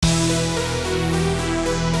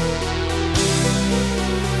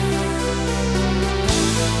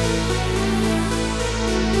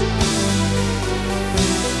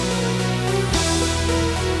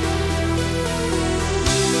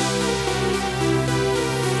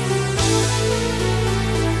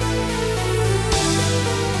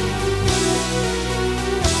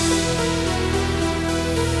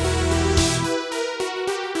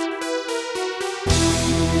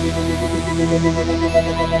Welcome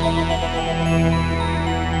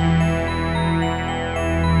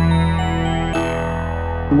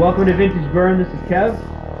to Vintage Burn. This is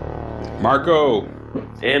Kev. Marco.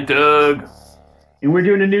 And Doug. And we're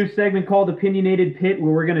doing a new segment called Opinionated Pit,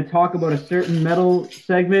 where we're going to talk about a certain metal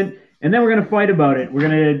segment, and then we're going to fight about it. We're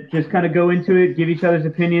going to just kind of go into it, give each other's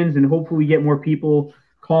opinions, and hopefully we get more people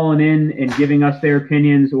calling in and giving us their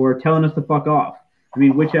opinions or telling us to fuck off. I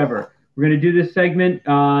mean, whichever. We're going to do this segment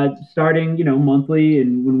starting, monthly,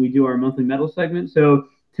 and when we do our monthly metal segment. So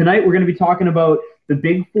tonight we're going to be talking about the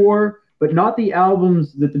Big Four, but not the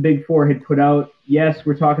albums that the Big Four had put out. Yes,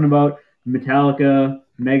 we're talking about Metallica,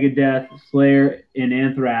 Megadeth, Slayer, and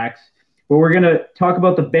Anthrax. But we're going to talk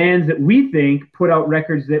about the bands that we think put out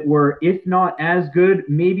records that were, if not as good,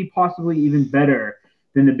 maybe possibly even better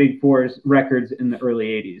than the Big Four's records in the early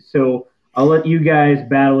 80s. So I'll let you guys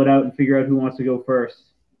battle it out and figure out who wants to go first.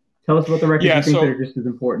 Tell us about the records you think that are just as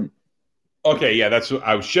important. Okay, yeah, that's what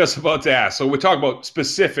I was just about to ask. So we're talking about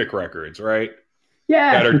specific records, right?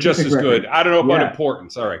 Yeah, that are just as good. I don't know about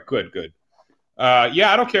importance. All right, good.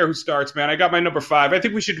 Yeah, I don't care who starts, man. I got my number 5. I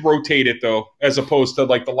think we should rotate it, though, as opposed to,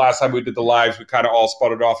 like, the last time we did the lives, we kind of all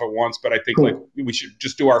sputtered off at once. But I think, like, we should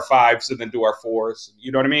just do our 5s and then do our 4s.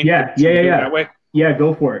 You know what I mean? Yeah. That way? Yeah,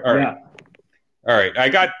 go for it. All right. All right. I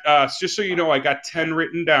got, just so you know, I got 10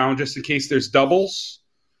 written down just in case there's doubles.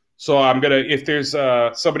 So I'm going to, if there's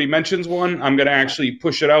somebody mentions one, I'm going to actually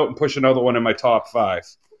push it out and push another one in my top 5.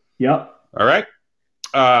 Yep. All right.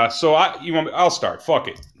 So I'll start. Fuck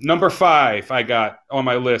it. Number 5 I got on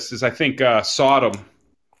my list is, I think, Sodom,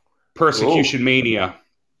 Persecution Mania.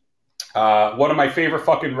 One of my favorite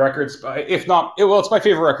fucking records. If not, it's my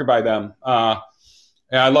favorite record by them. I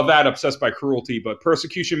love that, Obsessed by Cruelty, but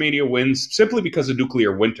Persecution Mania wins simply because of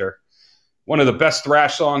Nuclear Winter. One of the best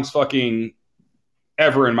thrash songs fucking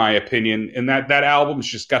ever, in my opinion. And that album's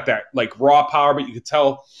just got that, like, raw power, but you can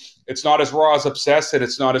tell it's not as raw as Obsessed, and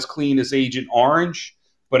it's not as clean as Agent Orange,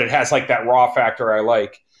 but it has, like, that raw factor I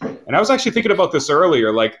like. And I was actually thinking about this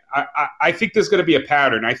earlier. Like, I think there's going to be a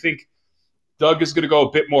pattern. I think Doug is going to go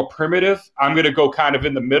a bit more primitive. I'm going to go kind of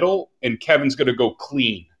in the middle, and Kevin's going to go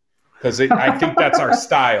clean, because I think that's our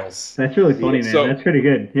styles. That's really funny, man. That's pretty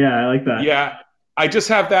good. Yeah, I like that. Yeah, I just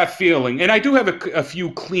have that feeling. And I do have a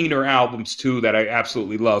few cleaner albums, too, that I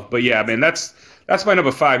absolutely love. But, yeah, man, that's my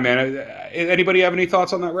number 5, man. Anybody have any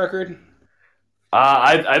thoughts on that record?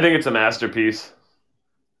 I think it's a masterpiece.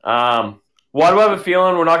 Why do I have a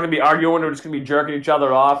feeling we're not going to be arguing? We're just going to be jerking each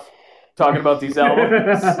other off talking about these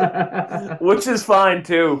albums, which is fine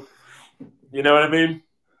too. You know what I mean?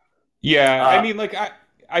 Yeah, I mean, like,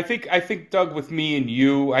 I think Doug, with me and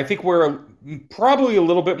you, I think we're probably a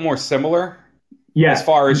little bit more similar. Yeah. As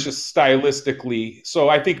far as just stylistically. So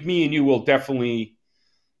I think me and you will definitely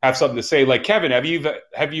have something to say. Like, Kevin, have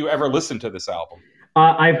you ever listened to this album?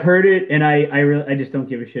 I've heard it, and I just don't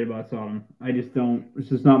give a shit about Sodom. I just don't. It's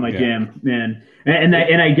just not my jam, man. And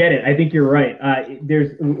I get it. I think you're right.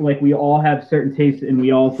 There's, like, we all have certain tastes, and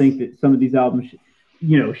we all think that some of these albums,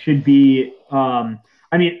 should be. I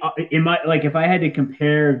mean, if I had to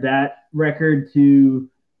compare that record to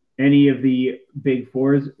any of the Big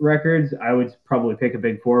Four's records, I would probably pick a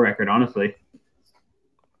Big Four record, honestly.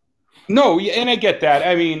 No, and I get that.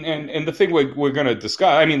 I mean, and the thing we're going to discuss,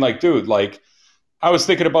 I mean, like, dude, like, I was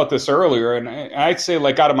thinking about this earlier, and I'd say,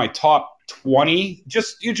 like, out of my top 20,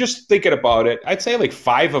 you're just thinking about it, I'd say, like,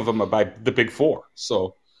 5 of them are by the Big Four.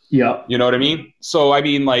 So, yeah, you know what I mean? So, I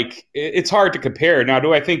mean, like, it's hard to compare. Now,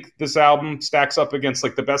 do I think this album stacks up against,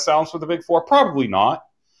 like, the best albums for the Big Four? Probably not.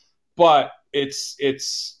 But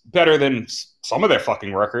it's better than some of their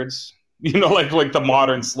fucking records. Like the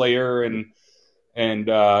modern Slayer and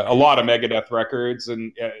a lot of Megadeth records,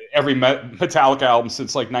 and every Metallica album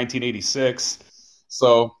since, like, 1986.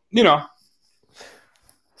 So,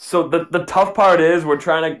 So the tough part is we're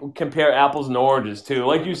trying to compare apples and oranges, too.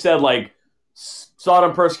 Like you said, like,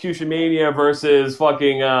 Sodom, Persecution Mania versus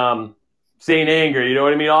fucking Saint Anger, you know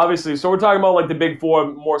what I mean? Obviously, so we're talking about, like, the Big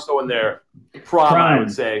Four more so in their prime, I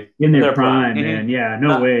would say. In their prime, man. Yeah,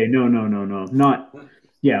 way. No. Not,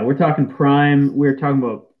 yeah, we're talking prime. We're talking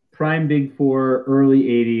about prime Big Four, early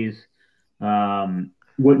 80s.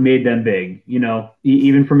 What made them big,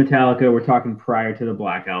 even for Metallica, we're talking prior to the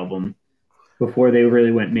Black Album, before they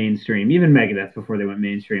really went mainstream. Even Megadeth, before they went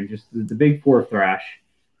mainstream. Just the Big Four thrash.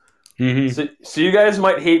 Mm-hmm. So you guys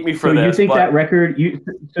might hate me for this. You think that record?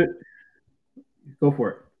 Go for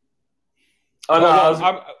it. Oh,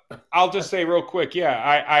 no, I'll just say real quick. Yeah,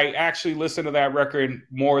 I actually listened to that record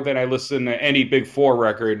more than I listen to any Big Four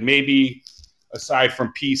record. Maybe aside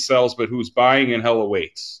from Peace Sells, but Who's Buying and Hell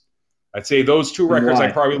Awaits. I'd say those 2 records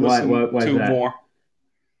I probably listen to more.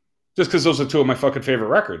 just because those are two of my fucking favorite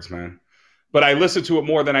records, man. But I listen to it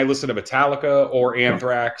more than I listen to Metallica or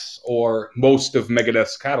Anthrax or most of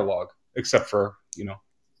Megadeth's catalog, except for,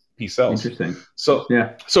 Peace Sells. Interesting. So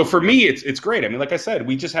Yeah. So for me, it's great. I mean, like I said,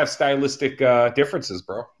 we just have stylistic differences,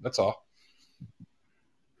 bro. That's all.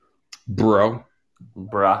 Bruh.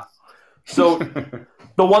 So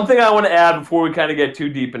the one thing I want to add before we kind of get too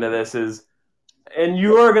deep into this is, and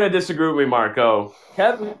you are going to disagree with me, Marco.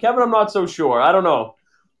 Kevin, I'm not so sure. I don't know.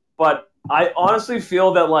 But I honestly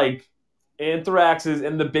feel that, like, Anthrax is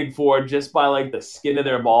in the Big Four just by, like, the skin of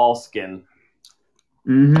their ball skin.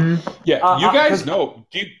 Mm-hmm. Yeah, you guys know.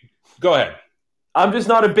 Go ahead. I'm just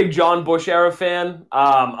not a big John Bush era fan.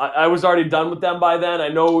 I was already done with them by then. I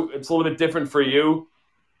know it's a little bit different for you.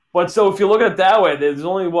 But so if you look at it that way, there's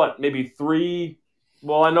only, maybe three –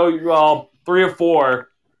 well, I know 3 or 4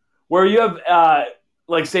 where you have,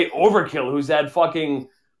 say, Overkill, who's had fucking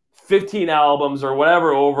 15 albums or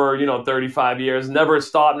whatever over, 35 years, never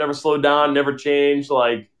stopped, never slowed down, never changed.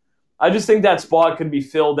 Like, I just think that spot could be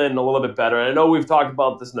filled in a little bit better. And I know we've talked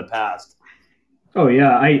about this in the past. Oh,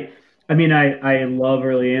 yeah. I mean, I love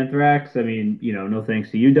early Anthrax. I mean, no thanks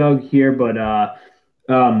to you, Doug, here. But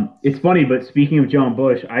it's funny, but speaking of John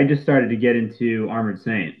Bush, I just started to get into Armored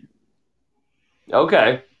Saint.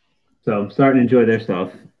 Okay. So I'm starting to enjoy their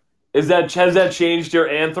stuff. Has that changed your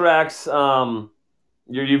Anthrax,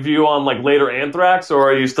 your view on, like, later Anthrax, or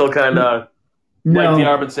are you still kind of like the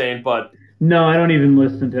Armored Saint, but... No, I don't even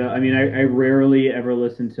listen to. I mean, I rarely ever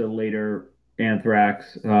listen to later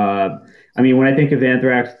Anthrax. I mean, when I think of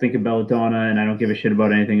Anthrax, I think of Belladonna, and I don't give a shit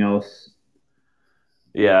about anything else.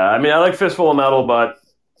 Yeah, I mean, I like Fistful of Metal, but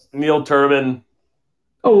Neil Turbin.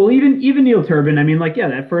 Oh, well, even Neil Turbin. I mean, like, yeah,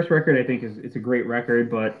 that first record I think it's a great record,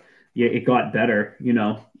 but yeah, it got better,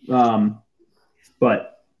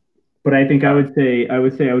 But I think I would say I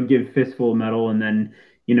would give Fistful of Metal, and then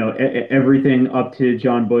everything up to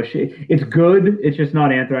John Bush. It's good. It's just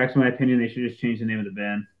not Anthrax, in my opinion. They should just change the name of the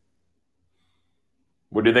band.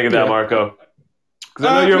 What do you think of that, Marco? Because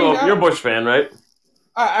I know you're a Bush fan, right?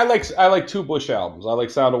 I like 2 Bush albums. I like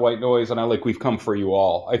Sound of White Noise and I like We've Come For You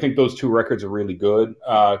All. I think those 2 records are really good.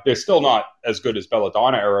 They're still not as good as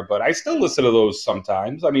Belladonna era, but I still listen to those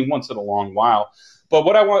sometimes. I mean, once in a long while. But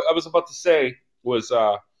what I was about to say was,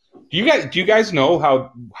 do you guys know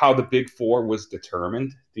how the Big Four was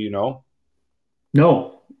determined? Do you know?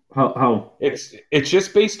 No. How? It's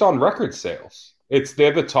just based on record sales.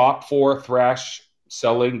 They're the top 4 thrash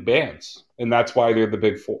selling bands, and that's why they're the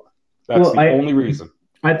Big Four. That's the only reason.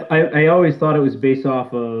 I always thought it was based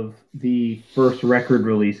off of the first record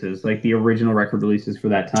releases, like the original record releases for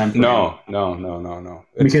that time frame. No.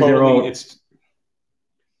 It's because it's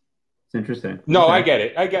interesting. No, okay. I get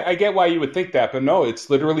it. I get why you would think that, but no,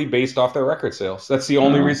 it's literally based off their record sales. That's the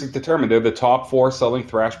only reason it's determined. They're the top 4 selling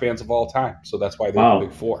thrash bands of all time, so that's why they're the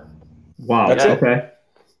Big Four. Wow. That's it. Okay.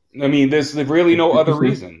 I mean, there's really no other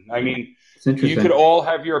reason. I mean, you could all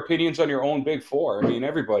have your opinions on your own Big Four. I mean,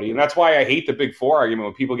 everybody. And that's why I hate the Big Four argument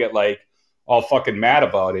when people get, like, all fucking mad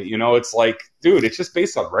about it. It's like, dude, it's just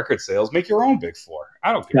based on record sales. Make your own Big Four.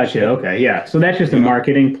 I don't give a shit. Okay, yeah. So that's just a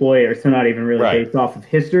marketing ploy, or it's not even really based off of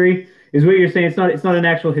history, is what you're saying. It's not an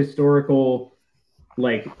actual historical,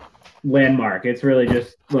 like, landmark. It's really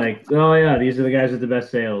just like, oh, yeah, these are the guys with the best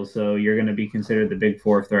sales, so you're going to be considered the Big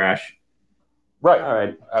Four of thrash. Right. All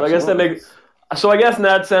right. So I guess that makes... So I guess in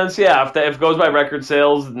that sense, yeah, if it goes by record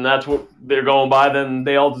sales and that's what they're going by, then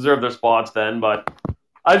they all deserve their spots then. But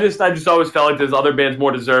I just always felt like there's other bands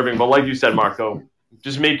more deserving. But like you said, Marco,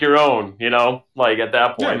 just make your own, like at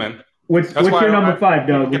that point. Yeah, man. What's your number 5,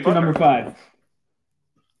 Doug? What's your number 5?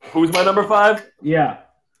 Who's my number 5? Yeah.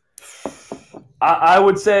 I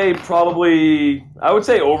would say Overkill.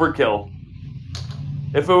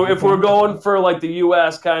 If we're going for like the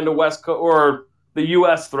U.S. kind of West Coast or the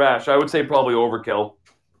U.S. thrash, I would say probably Overkill.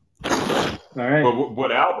 All right. But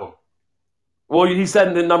what album? Well, he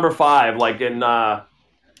said in number 5, like in.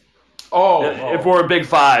 If we're a big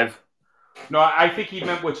 5. No, I think he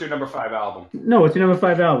meant what's your number 5 album. No, it's your number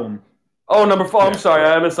 5 album. Oh, number 4. I'm sorry,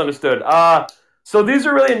 I misunderstood. So these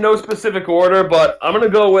are really in no specific order, but I'm gonna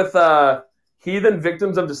go with Heathen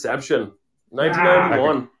Victims of Deception,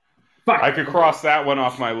 1991. I could cross that one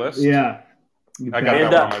off my list. Yeah. I got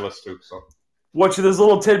that one on my list too. So. Which there's a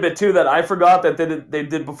little tidbit too that I forgot that they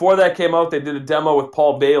did before that came out. They did a demo with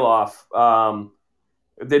Paul Bailoff.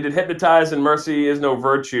 They did Hypnotize and Mercy Is No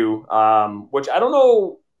Virtue, which I don't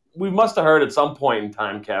know. We must have heard at some point in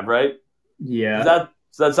time, Kev, right? Yeah. Does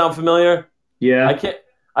that sound familiar? Yeah. I can't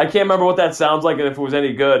remember what that sounds like and if it was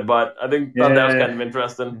any good, but I thought that was kind of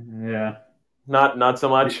interesting. Yeah. Not so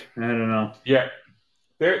much. I don't know. Yeah.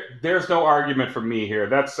 There's no argument from me here.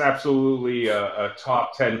 That's absolutely a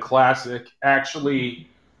top 10 classic. Actually,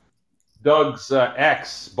 Doug's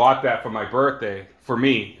ex bought that for my birthday for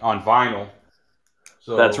me on vinyl.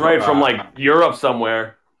 So That's right, from like Europe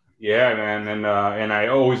somewhere. Yeah, man, and I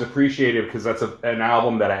always appreciate it because that's an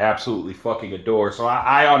album that I absolutely fucking adore. So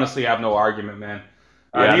I honestly have no argument, man.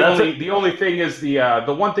 The only thing is the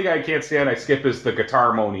one thing I can't stand, I skip, is the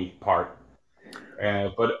guitar money part.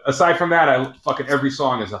 But aside from that, fucking every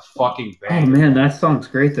song is a fucking banger. Oh man, that song's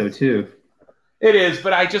great though too. It is,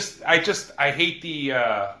 but I hate the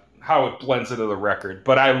how it blends into the record.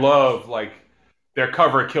 But I love like their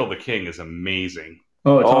cover of "Kill the King" is amazing.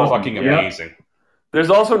 Oh, it's awesome. Fucking amazing. There's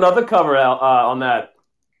also another cover on that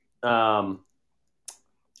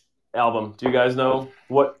album. Do you guys know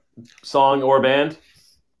what song or band?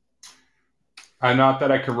 Not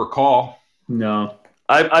that I can recall. No.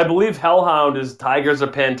 I believe Hellhound is Tigers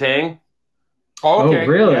of Pantang. Oh, okay. Oh,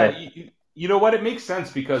 really? Yeah, you know what? It makes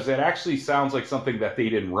sense because it actually sounds like something that they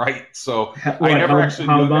didn't write. So I never actually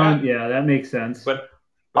knew that. Yeah, that makes sense. But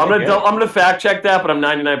I'm gonna fact check that, but I'm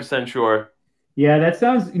 99% sure. Yeah, that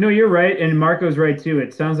sounds. You're right, and Marco's right too.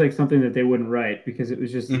 It sounds like something that they wouldn't write because it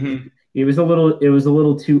was just. Mm-hmm. It was a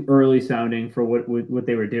little too early sounding for what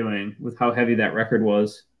they were doing with how heavy that record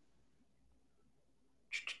was.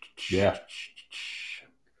 Yeah.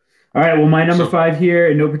 All right. Well, my number 5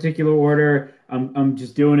 here in no particular order. I'm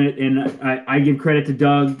just doing it, and I give credit to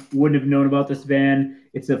Doug. Wouldn't have known about this band.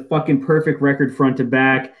 It's a fucking perfect record front to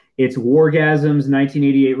back. It's Wargasm's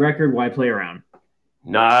 1988 record, Why Play Around.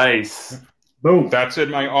 Nice. Boom. That's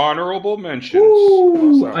in my honorable mentions.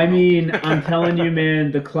 Ooh, I mean, I'm telling you,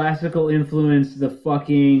 man, the classical influence, the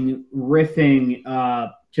fucking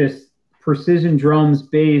riffing, just precision drums,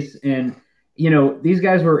 bass, and these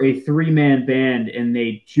guys were a 3-man band, and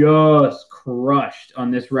they just crushed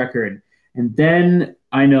on this record. And then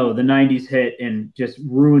I know the 90s hit and just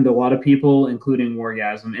ruined a lot of people, including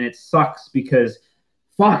Wargasm. And it sucks because,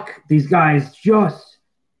 fuck, these guys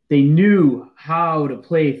they knew how to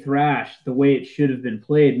play thrash the way it should have been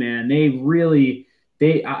played, man. I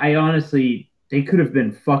honestly, they could have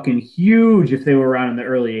been fucking huge if they were around in the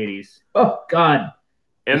early 80s. Oh, God.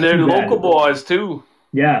 And they're local boys, too.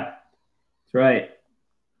 Yeah, that's right.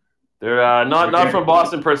 They're not from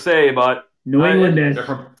Boston per se, but New England is.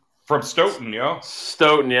 They're from Stoughton, yo.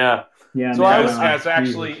 Stoughton, yeah. Yeah. So I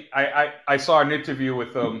saw an interview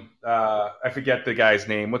with them. I forget the guy's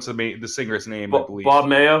name. What's the singer's name? I believe Bob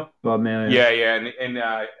Mayo. Bob Mayo. Yeah. And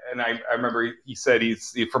I remember he said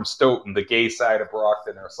he's from Stoughton, the gay side of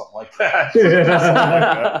Brockton, or something like that.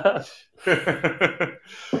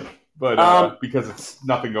 But because it's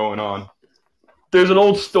nothing going on. There's an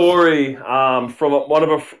old story from one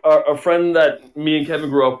of a friend that me and Kevin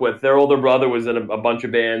grew up with. Their older brother was in a bunch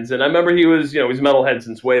of bands, and I remember he was he's metalhead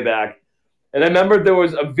since way back. And I remember there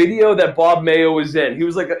was a video that Bob Mayo was in. He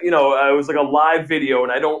was like it was like a live video,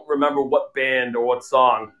 and I don't remember what band or what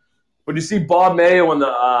song. But you see Bob Mayo in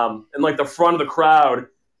the front of the crowd,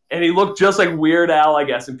 and he looked just like Weird Al, I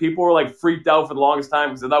guess. And people were like freaked out for the longest time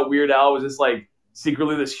because they thought Weird Al was just like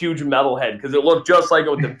secretly this huge metalhead because it looked just like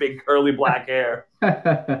him with the big curly black hair.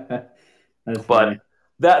 But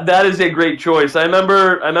that is a great choice. I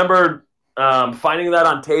remember finding that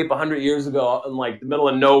on tape 100 years ago in like the middle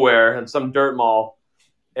of nowhere in some dirt mall.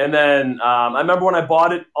 And then I remember when I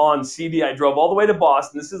bought it on CD, I drove all the way to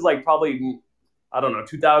Boston. This is like probably, I don't know,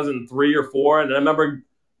 2003 or 4. And I remember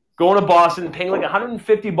going to Boston, paying like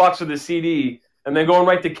 $150 for the CD, and then going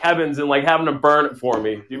right to Kevin's and like having to burn it for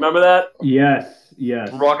me. Do you remember that? Yes.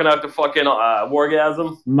 Rocking out to fucking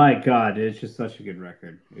Wargasm. My God, it's just such a good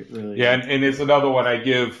record. It really is. And it's another one I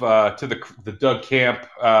give to the Doug Camp.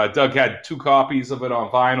 Doug had 2 copies of it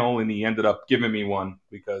on vinyl, and he ended up giving me one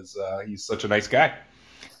because he's such a nice guy.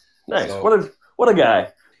 Nice. So, what a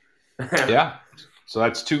guy. Yeah. So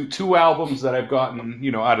that's two albums that I've gotten,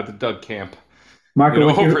 out of the Doug Camp. Marco,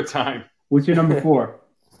 over time. What's your number 4?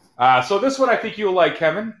 So this one I think you'll like,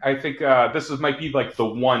 Kevin. I think might be like the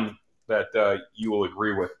one that you will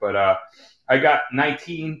agree with. But I got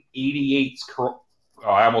 1988's.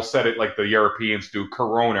 I almost said it like the Europeans do.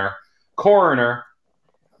 Coroner,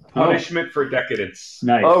 Punishment for Decadence.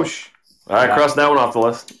 Nice. Oh, all right, cross that one off the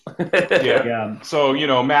list. Yeah. So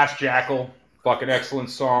Mass Jackal, fucking excellent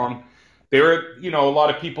song. They were, a lot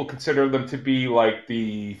of people consider them to be like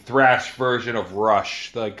the thrash version of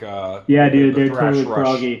Rush, like yeah, dude, they're totally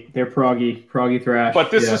proggy. They're proggy thrash. But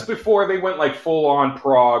this is before they went like full on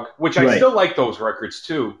prog, which I still like those records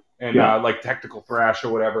too, and like technical thrash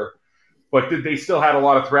or whatever. But they still had a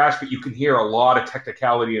lot of thrash, but you can hear a lot of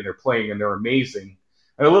technicality in their playing, and they're amazing.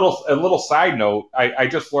 And a little side note, I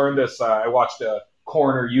just learned this. I watched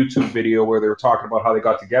Corner YouTube video where they were talking about how they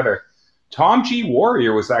got together. Tom G.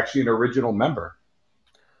 Warrior was actually an original member.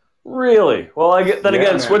 Really? Well, again,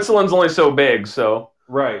 man. Switzerland's only so big, so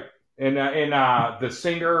right. And the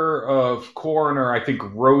singer of Coroner, I think,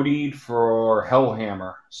 roadied for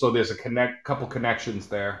Hellhammer. So there's a couple connections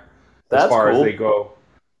there as far as they go.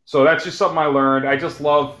 So that's just something I learned. I just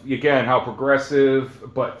love, again, how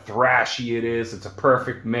progressive but thrashy it is. It's a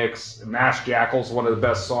perfect mix. Mass Jackal's one of the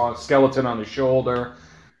best songs. Skeleton on the Shoulder.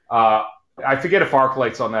 I forget if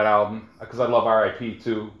Arclight's on that album because I love R.I.P.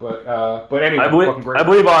 too. But anyway, I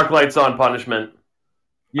believe Arclight's on Punishment.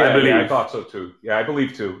 Yeah, I thought so too. Yeah, I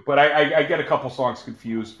believe too. But I get a couple songs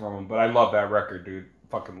confused from him. But I love that record, dude.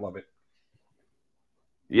 Fucking love it.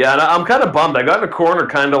 Yeah, and I'm kind of bummed. I got in a Corner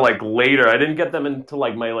kind of like later. I didn't get them into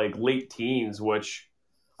like my like late teens, which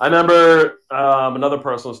I remember another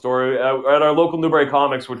personal story at our local Newbury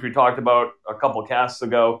Comics, which we talked about a couple casts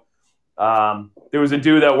ago. There was a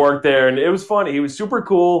dude that worked there, and it was funny. He was super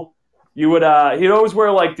cool. You would he'd always wear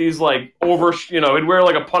like these like he'd wear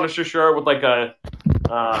like a Punisher shirt with like a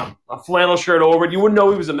flannel shirt over it. You wouldn't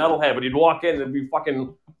know he was a metalhead, but he'd walk in and it'd be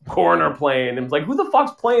fucking Corner playing, and it's like, who the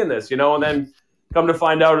fuck's playing this, And then come to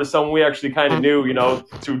find out, it's someone we actually kind of knew,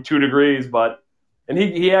 to 2 degrees. And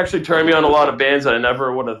he actually turned me on a lot of bands that I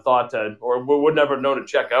never would have thought to, or would never know to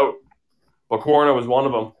check out. But Corner was one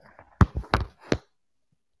of them.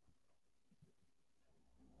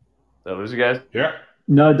 Did I lose you guys? Yeah.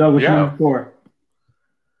 No, Doug, what's number 4?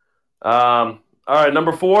 All right,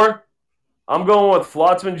 number 4. I'm going with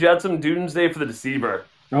Flotsam and Jetsam, Doomsday for the Deceiver.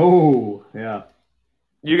 Oh, yeah.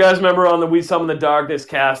 You guys remember on the We Summon the Darkness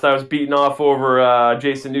cast, I was beating off over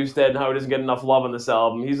Jason Newsted and how he doesn't get enough love on this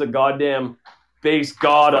album. He's a goddamn bass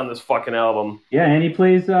god on this fucking album. Yeah, and he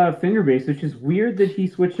plays finger bass, which is weird that he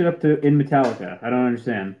switched it up to in Metallica. I don't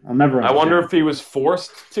understand. I'll never understand. I wonder if he was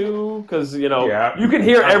forced to, because, you can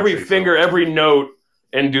hear every finger, every note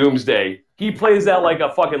in Doomsday. He plays that like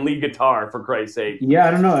a fucking lead guitar, for Christ's sake. Yeah,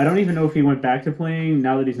 I don't know. I don't even know if he went back to playing,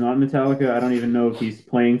 now that he's not in Metallica. I don't even know if he's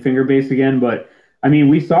playing finger bass again, but I mean,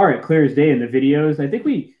 we saw it clear as day in the videos. I think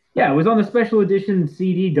it was on the special edition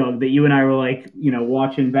CD, Doug, that you and I were like,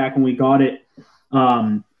 watching back when we got it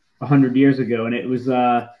 100 years ago. And it was,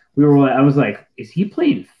 I was like, is he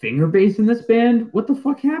playing finger bass in this band? What the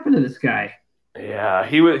fuck happened to this guy? Yeah,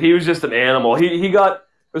 he was just an animal. It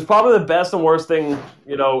was probably the best and worst thing,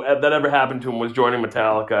 that ever happened to him was joining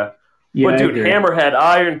Metallica. Yeah, but dude, Hammerhead,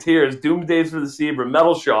 Iron Tears, Doomsdays for the Deceiver,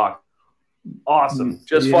 Metal Shock. Awesome.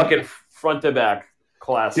 Just fucking front to back.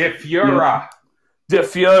 Classic. De Fuhrer. De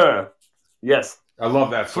Fuhrer. Yes. I love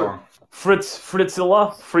that song.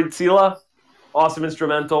 Fritzilla. Awesome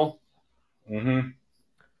instrumental. Mm-hmm.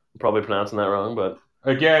 Probably pronouncing that wrong, but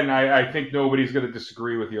again, I think nobody's going to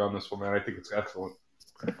disagree with you on this one, man. I think it's excellent.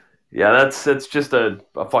 Yeah, it's just a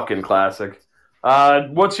fucking classic.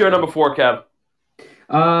 What's your number 4, Kev?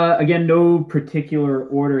 Again, no particular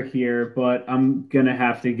order here, but I'm going to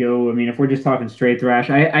have to go. I mean, if we're just talking straight thrash,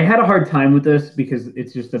 I had a hard time with this because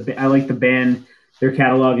it's just I like the band, their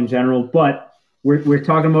catalog in general, but we're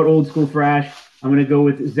talking about old school thrash. I'm going to go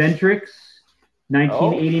with Xentrix,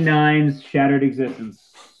 1989's Shattered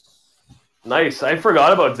Existence. Nice. I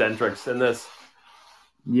forgot about Xentrix in this.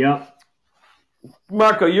 Yep.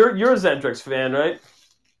 Marco, you're a Xentrix fan, right?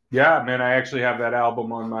 Yeah, man. I actually have that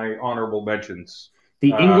album on my honorable mentions.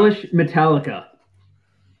 The English Metallica.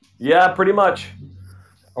 Yeah, pretty much.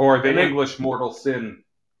 Or the English Mortal Sin.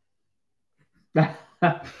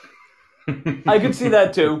 I could see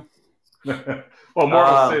that too. Well,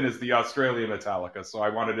 Mortal Sin is the Australian Metallica, so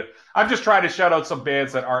I'm just trying to shout out some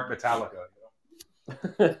bands that aren't Metallica.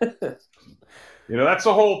 That's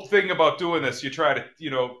the whole thing about doing this. You try to,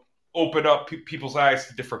 open up people's eyes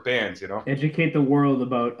to different bands, Educate the world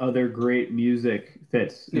about other great music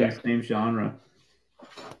fits in the same genre.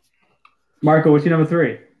 Marco, what's your number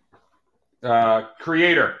 3?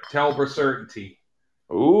 Creator, Tell Certainty.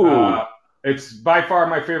 Ooh. It's by far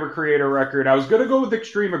my favorite Creator record. I was going to go with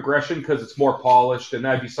Extreme Aggression because it's more polished, and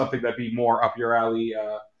that'd be something that'd be more up your alley,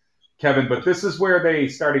 Kevin. But this is where they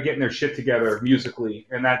started getting their shit together musically,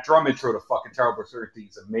 and that drum intro to fucking Terrible Certainty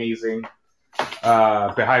is amazing.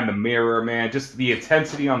 Behind the Mirror, man. Just the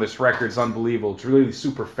intensity on this record is unbelievable. It's really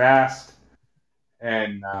super fast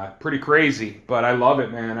and pretty crazy, but I love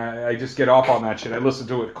it, man. I just get off on that shit. I listen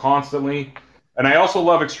to it constantly. And I also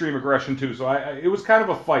love Extreme Aggression, too. So it was kind of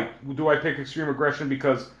a fight. Do I pick Extreme Aggression?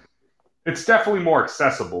 Because it's definitely more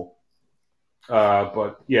accessible.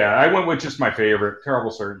 But, yeah, I went with just my favorite,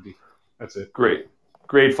 Terrible Certainty. That's it. Great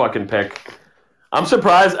fucking pick. I'm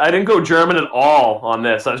surprised I didn't go German at all on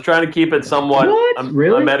this. I was trying to keep it somewhat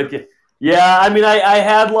really? American. Yeah, I mean, I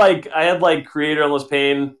had Creator, Endless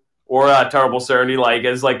Pain, or Terrible Serenity, like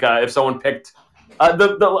as like if someone picked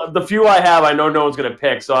the few I have, I know no one's gonna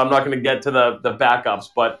pick, so I'm not gonna get to the backups.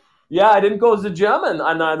 But yeah, I didn't go as a gem, and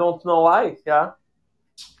I don't know why. Yeah,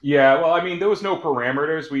 Yeah, well, I mean, there was no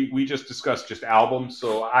parameters. We just discussed just albums,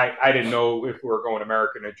 so I didn't know if we were going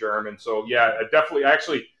American or German. So yeah, definitely.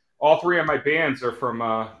 Actually, all three of my bands are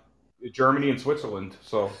from Germany and Switzerland.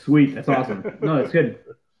 So Sweet, that's awesome. No, that's good.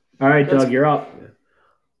 All right, That's- Doug, you're up.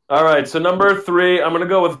 all right, so number 3, I'm gonna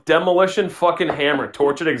go with Demolition fucking Hammer,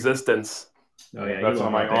 Tortured Existence. Oh yeah, that's you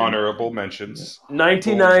on love my that band. honorable mentions.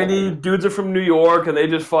 1990, dudes are from New York, and they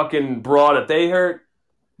just fucking brought it. They heard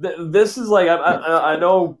this is like I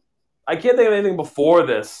know I can't think of anything before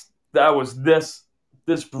this that was this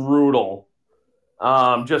brutal,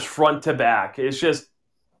 just front to back. It's just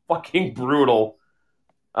fucking brutal.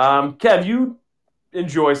 Kev, you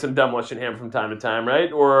enjoy some Demolition Hammer from time to time,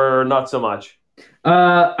 right? Or not so much?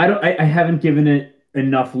 I don't. I haven't given it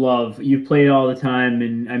enough love. You've played all the time,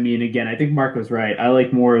 and I mean, again, I think Mark was right. I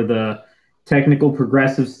like more of the technical,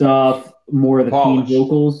 progressive stuff, more of the clean Polish.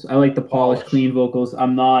 vocals. I like the polished, Polish. clean vocals.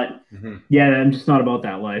 I'm not. Mm-hmm. Yeah, I'm just not about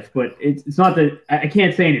that life. But it's not that I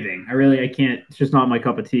can't say anything. I can't. It's just not my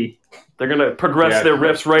cup of tea. They're gonna progress their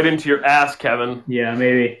riffs right into your ass, Kevin. Yeah,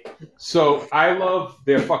 maybe. So I love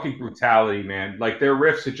their fucking brutality, man. Like their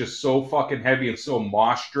riffs are just so fucking heavy and so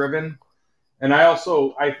mosh driven. And I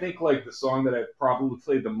think like the song that I've probably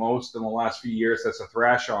played the most in the last few years that's a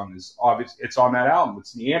thrash on is obvious. It's on that album.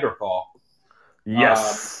 It's Neanderthal.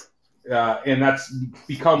 Yes. And that's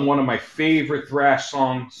become one of my favorite thrash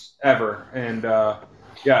songs ever. And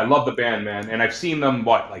yeah, I love the band, man. And I've seen them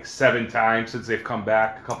like 7 times since they've come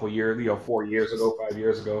back a couple years, 4 years ago, 5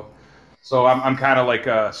 years ago. So I'm kind of like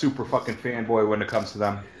a super fucking fanboy when it comes to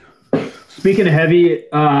them. Speaking of heavy,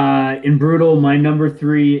 in brutal, my number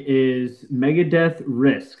 3 is Megadeth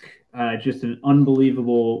Risk. Just an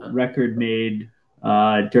unbelievable record made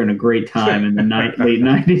during a great time in the late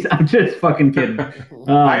 90s. I'm just fucking kidding. Oh,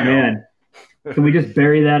 man. Can we just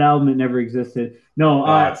bury that album? It never existed. No,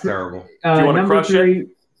 that's terrible. Do you want to number crush 3, it?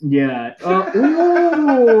 Yeah.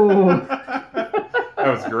 That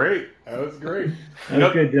was great. That was great.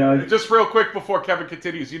 That's good, Doug. Just real quick before Kevin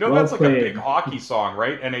continues, that's like a big hockey song,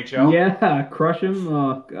 right? NHL? Yeah, Crush 'Em.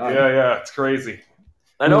 Oh, God. Yeah, it's crazy.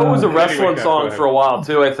 I know it was a Anyway, wrestling Kev, song for a while,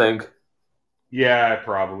 too, I think. Yeah,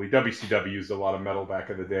 probably. WCW used a lot of metal back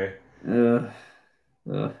in the day.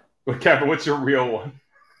 But Kevin, what's your real one?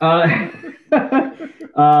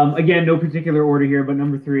 Again, no particular order here, but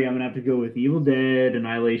number 3, I'm gonna have to go with Evil Dead: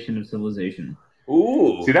 Annihilation of Civilization.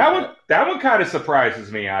 Ooh. See, that one kind of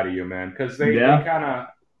surprises me out of you, man, because they kind of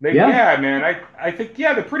man. I think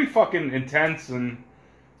they're pretty fucking intense and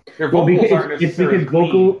their vocals aren't necessarily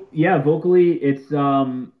vocally it's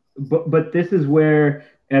but this is where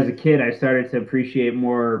as a kid I started to appreciate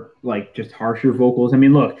more like just harsher vocals. I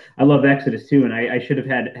mean, look, I love Exodus too, and I should have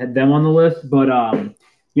had them on the list, but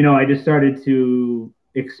I just started to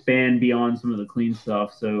expand beyond some of the clean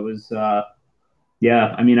stuff. So it was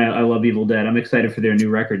yeah, I mean, I love Evil Dead. I'm excited for their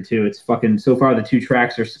new record too. It's fucking so far the 2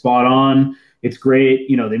 tracks are spot on. It's great.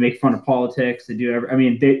 They make fun of politics. They do. I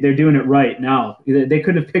mean, they're doing it right now. They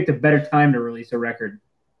couldn't have picked a better time to release a record.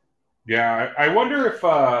 Yeah, I wonder if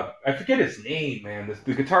I forget his name, man.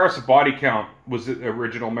 The guitarist of Body Count was the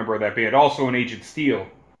original member of that band, also in Agent Steel.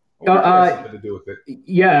 Something to do with it.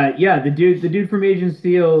 Yeah, the dude from Agent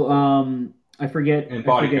Steel. I forget his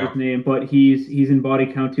name, but he's in Body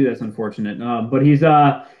Count too. That's unfortunate. But he's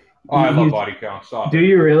I love Body Count. Stop. Do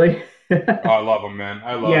you really? I love him, man.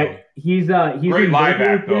 I love him. He's great in live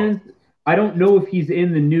act though. I don't know if he's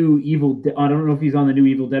in the new I don't know if he's on the new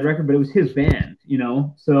Evil Dead record, but it was his band,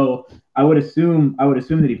 So I would assume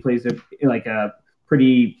that he plays a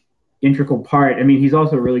pretty integral part. I mean, he's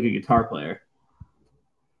also a really good guitar player.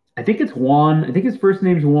 I think it's Juan. I think his first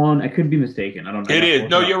name's Juan. I could be mistaken. I don't know. It is.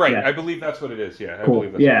 No, you're right. Yeah. I believe that's what it is. Yeah. Cool. I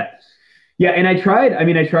believe that's yeah. Yeah, and I tried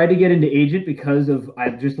to get into Agent because I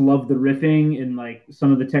just love the riffing and like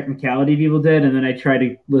some of the technicality of Evil Dead, and then I tried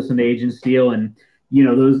to listen to Agent Steel, and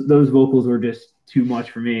those vocals were just too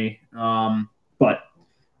much for me. But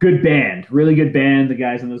good band, really good band. The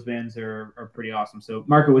guys in those bands are pretty awesome. So,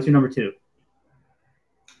 Marco, what's your number 2?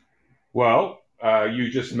 Well, you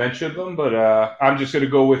just mentioned them, but I'm just going to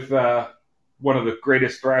go with one of the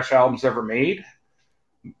greatest thrash albums ever made.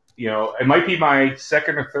 It might be my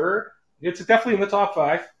second or third. It's definitely in the top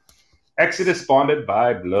 5. Exodus, Bonded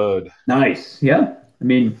by Blood. Nice. Yeah. I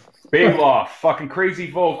mean, Big Law, fucking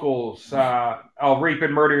crazy vocals. I'll rape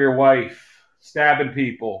and murder your wife. Stabbing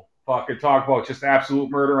people. Fucking talk about just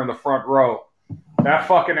absolute murder in the front row. That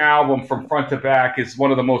fucking album from front to back is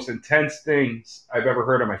one of the most intense things I've ever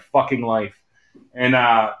heard in my fucking life. And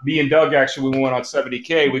me and Doug, actually, when we went on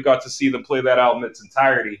 70K, we got to see them play that album in its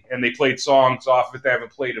entirety. And they played songs off of it they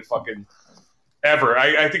haven't played in fucking ever.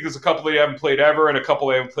 I think there's a couple they haven't played ever and a couple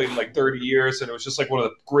they haven't played in like 30 years. And it was just like one of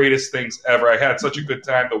the greatest things ever. I had such a good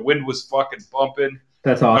time. The wind was fucking bumping.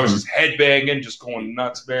 That's awesome. I was just headbanging, just going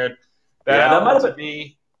nuts, man. That album to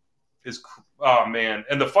me is... Oh, man.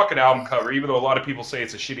 And the fucking album cover, even though a lot of people say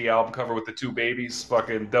it's a shitty album cover with the two babies,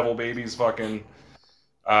 fucking devil babies, fucking...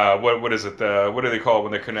 what is it? What do they call it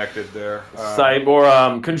when they're connected there?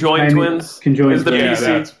 Conjoined twins. Conjoined is the twins.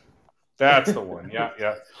 Yeah, PC. that's the one.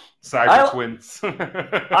 Yeah. Cyber twins.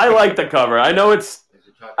 I like the cover. I know it's...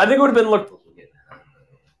 I think it would have been looked...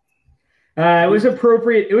 It was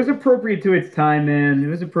appropriate. It was appropriate to its time, man. It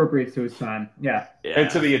was appropriate to its time. Yeah. And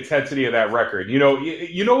to the intensity of that record. You know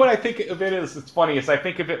what I think of it is? It's funny. Is I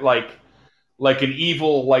think of it like an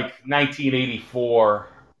evil 1984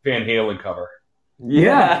 Van Halen cover.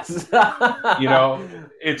 Yes. It's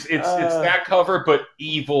that cover, but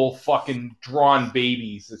evil fucking drawn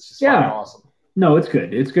babies. It's just fucking awesome. No, it's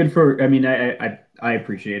good. It's good for. I mean, I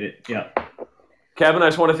appreciate it. Yeah. Kevin, I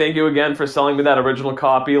just want to thank you again for selling me that original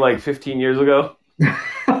copy like 15 years ago.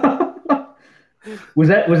 Was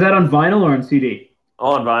that on vinyl or on CD?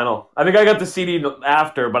 Oh, on vinyl. I think I got the CD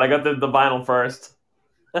after, but I got the vinyl first.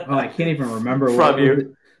 Oh, I can't even rember. From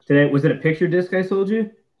you. Was it a picture disc I sold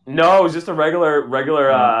you? No, it was just a regular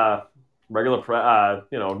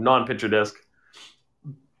non-picture disc.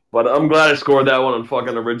 But I'm glad I scored that one on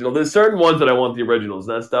fucking original. There's certain ones that I want the originals.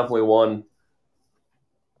 That's definitely one.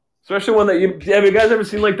 Especially one that have you guys ever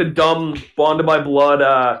seen like the dumb Bonded by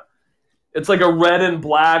Blood? It's like a red and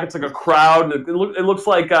black. It's like a crowd. And it looks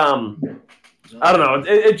like I don't know.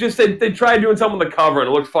 It just they tried doing something with the cover and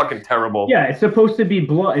it looks fucking terrible. Yeah, it's supposed to be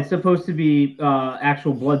blood. It's supposed to be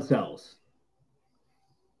actual blood cells.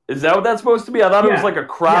 Is that what that's supposed to be? I thought it was like a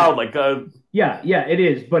crowd, like a. Yeah, it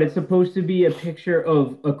is. But it's supposed to be a picture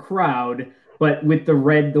of a crowd. But with the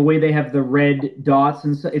way they have the red dots,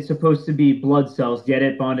 and so, it's supposed to be blood cells. Get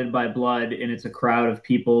it? Bonded by blood, and it's a crowd of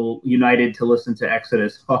people united to listen to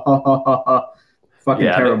Exodus. Fucking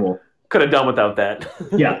terrible. Could have done without that.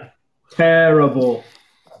 Yeah, terrible.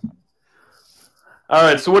 All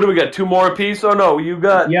right, so what do we got? 2 more apiece? Oh no, you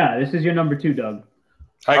got. Yeah, this is your number 2, Doug.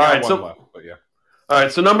 I got one left, but yeah. All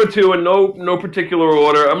right, so number 2 in no particular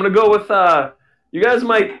order. I'm gonna go with. You guys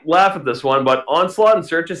might laugh at this one, but Onslaught in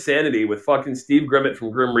Search of Sanity with fucking Steve Grimmett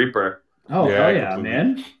from Grim Reaper. Oh, hell yeah,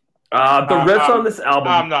 man. The riffs on this album.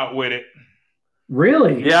 I'm not with it.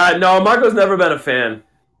 Really? Yeah, no, Marco's never been a fan.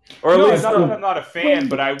 Or at least I'm not a fan,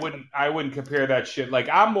 but I wouldn't compare that shit. Like,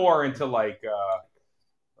 I'm more into like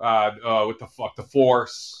what the fuck, The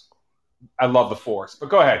Force. I love The Force, but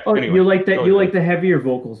go ahead. Oh, anyway, you like that? You like the heavier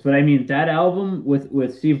vocals, but I mean that album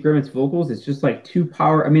with Steve Grimmett's vocals, it's just like too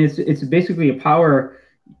power. I mean, it's basically a power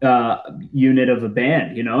unit of a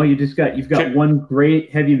band. You know, you've got one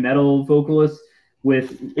great heavy metal vocalist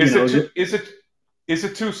with. Is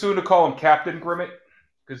it too soon to call him Captain Grimmett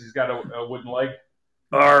because he's got a wooden leg?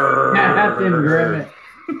 Captain Grimmett.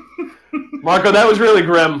 Marco, that was really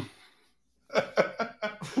grim.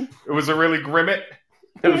 It was a really Grimmett.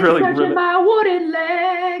 It was really touching my wooden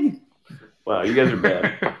leg. Wow, you guys are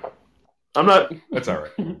bad. I'm not. That's all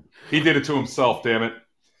right. He did it to himself, damn it.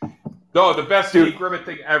 No, the best Steve Grimmett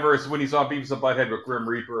thing ever is when he's on Beavis and Butthead with Grim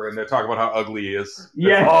Reaper, and they're talking about how ugly he is.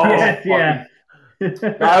 Yeah.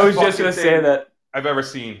 I was just gonna say that I've ever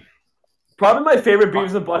seen. Probably my favorite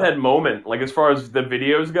Beavis and Butthead moment, like as far as the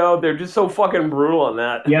videos go, they're just so fucking brutal on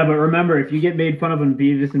that. Yeah, but remember, if you get made fun of on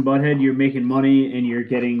Beavis and Butthead, you're making money and you're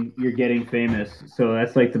getting famous. So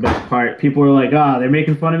that's like the best part. People are like, they're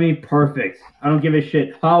making fun of me. Perfect. I don't give a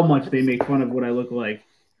shit how much they make fun of what I look like.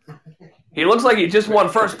 He looks like he just won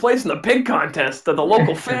first place in the pig contest at the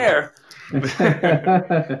local fair.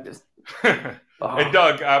 Hey,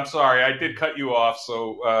 Doug, I'm sorry, I did cut you off.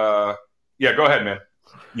 So yeah, go ahead, man.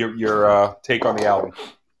 Your take on the album.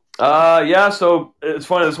 So it's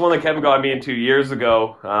funny. This one that Kevin got me into years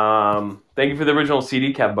ago. Thank you for the original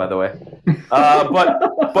CD, Kevin, by the way.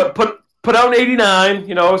 But put out in '89.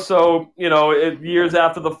 Years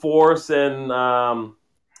after The Force and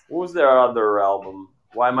what was their other album?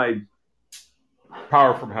 Why am I?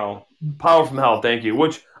 Power from Hell. Power from Hell. Thank you.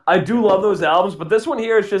 Which I do love those albums, but this one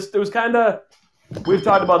here is just. It was kind of. We've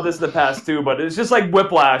talked about this in the past too, but it's just like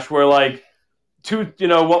Whiplash, where like.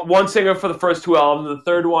 One singer for the first 2 albums, the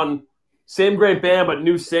third one, same great band but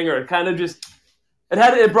new singer. It kind of just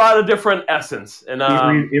it brought a different essence, and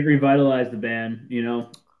it revitalized the band, you know.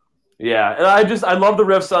 Yeah, and I love the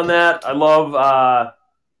riffs on that. I love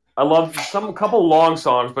I love a couple long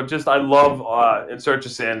songs, but just I love In Search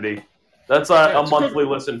of Sandy. That's a monthly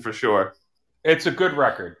listen for sure. It's a good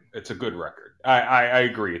record. It's a good record. I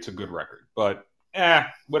agree. It's a good record. But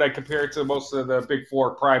would I compare it to most of the Big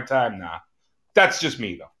Four prime time? Nah. That's just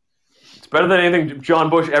me though. It's better than anything John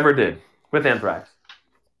Bush ever did with Anthrax.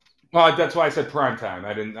 Well, that's why I said prime time.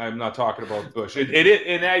 I'm not talking about Bush.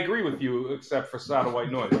 And I agree with you, except for Sound White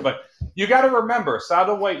Noise. But you got to remember,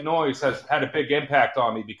 Sound White Noise has had a big impact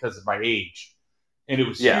on me because of my age, and it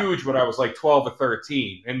was huge when I was like 12 or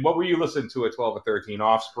 13. And what were you listening to at 12 or 13?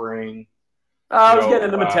 Offspring. I was getting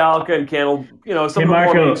into Metallica and Candle. Some of the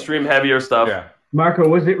more mainstream, heavier stuff. Yeah. Marco,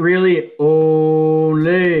 was it really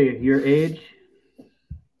only your age?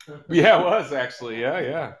 Yeah, it was actually.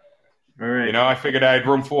 Yeah. All right. I figured I had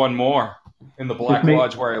room for one more in the Black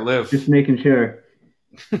Lodge where I live. Just making sure.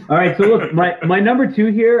 All right, so look, my number 2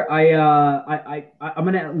 here, I'm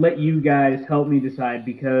gonna let you guys help me decide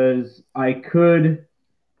because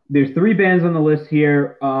there's 3 bands on the list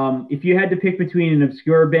here. If you had to pick between an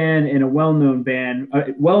obscure band and a well-known band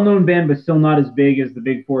but still not as big as the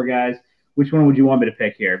Big Four guys, which one would you want me to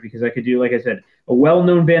pick here? Because I could do, like I said, a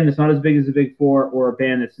well-known band that's not as big as the Big Four, or a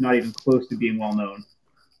band that's not even close to being well-known.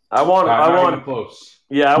 I want close.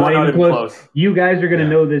 Yeah, I want not even close. You guys are going to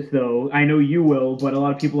know this, though. I know you will, but a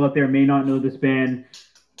lot of people out there may not know this band.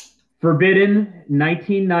 Forbidden,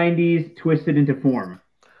 1990s, Twisted into Form.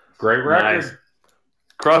 Great record. Nice.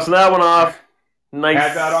 Crossing that one off. Nice.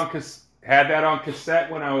 Had that on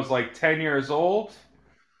cassette when I was like 10 years old.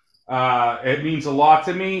 It means a lot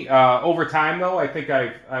to me. Over time, though, I think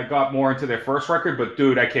I got more into their first record. But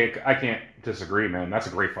dude, I can't disagree, man. That's a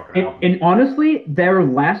great fucking album. And honestly, their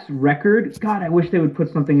last record, God, I wish they would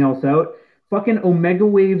put something else out. Fucking Omega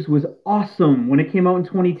Waves was awesome when it came out in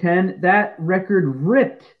 2010. That record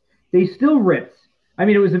ripped. They still ripped. I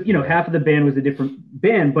mean, it was half of the band was a different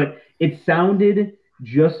band, but it sounded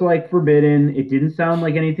just like Forbidden. It didn't sound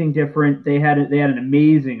like anything different. They had an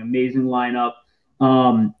amazing lineup.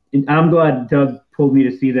 And I'm glad Doug pulled me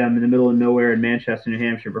to see them in the middle of nowhere in Manchester, New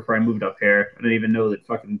Hampshire before I moved up here. I didn't even know that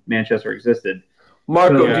fucking Manchester existed.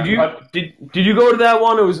 Marco, did you go to that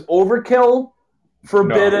one? It was Overkill,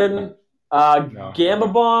 Forbidden, Gamma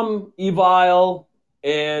Bomb, Evil,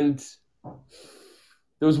 and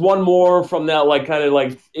there was one more from that kind of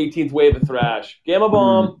 18th wave of thrash. Gamma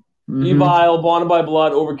Bomb, Evil, Bonded by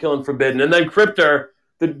Blood, Overkill, and Forbidden. And then Cryptor,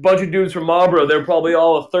 the bunch of dudes from Marlboro, they're probably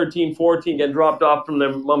all 13, 14, getting dropped off from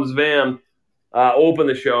their mom's van, open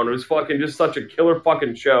the show. And it was fucking just such a killer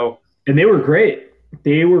fucking show. And they were great.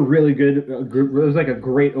 They were really good. It was like a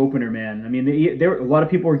great opener, man. I mean, a lot of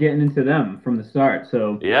people were getting into them from the start.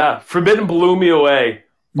 So yeah, Forbidden blew me away.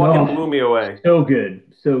 Fucking blew me away. So good.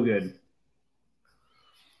 So good.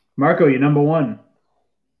 Marco, you're number 1.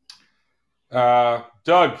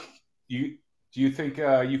 Doug, do you think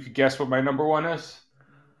you could guess what my number 1 is?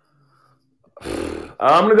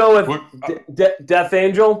 I'm gonna go with Death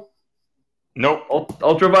Angel. Nope.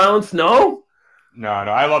 Ultraviolence. No.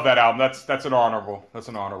 I love that album. That's an honorable.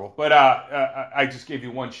 But I just gave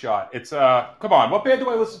you one shot. It's come on. What band do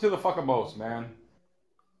I listen to the fucking most, man?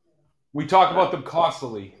 We talk about them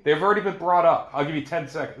constantly. They've already been brought up. I'll give you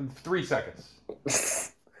 3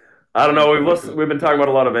 seconds. I don't know. We've been talking about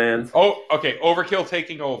a lot of bands. Oh, okay. Overkill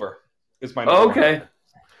Taking Over is my number 1. Okay.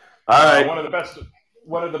 All right.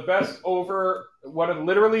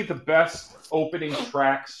 Literally the best opening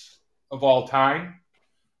tracks of all time.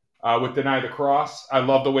 With Deny the Cross. I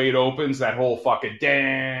love the way it opens, that whole fucking you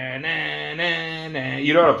know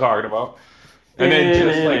what I'm talking about. And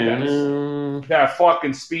then just that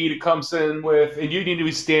fucking speed it comes in with, and You Need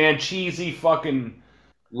to Stand, cheesy fucking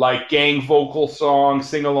gang vocal song,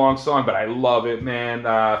 sing-along song, but I love it, man.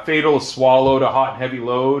 Fatal is Swallowed, A Hot and Heavy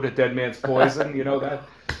Load, A Dead Man's Poison, that.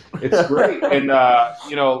 It's great. And,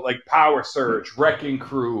 Power Surge, Wrecking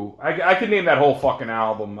Crew. I could name that whole fucking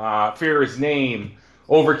album. Fear His Name,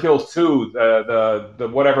 Overkill 2, the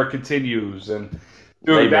Whatever Continues. And,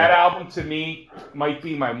 dude, that album to me might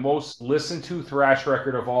be my most listened to thrash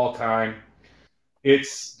record of all time.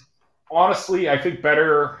 It's honestly, I think,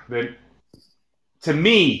 better than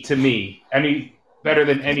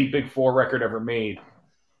any Big Four record ever made.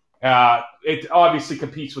 It obviously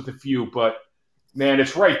competes with a few, but man,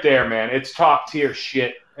 it's right there, man. It's top tier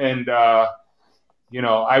shit. And, I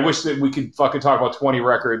wish that we could fucking talk about 20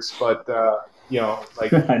 records, but, I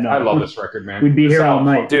love this record, man. We'd be here all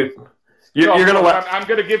night. Dude, you're going to I'm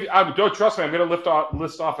going to give you, don't trust me, I'm going to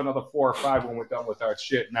list off another 4 or 5 when we're done with our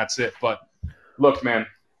shit, and that's it. But look, man,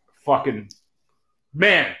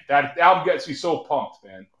 that album gets me so pumped,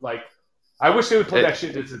 man. I wish they would play that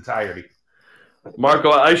shit in its entirety.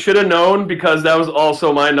 Marco, I should have known because that was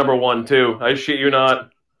also my number one too. I shit you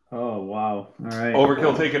not. Oh wow! All right.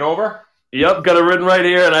 Overkill taking over. Yep, got it written right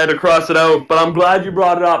here, and I had to cross it out. But I'm glad you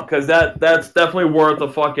brought it up because that's definitely worth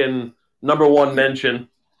a fucking number one mention.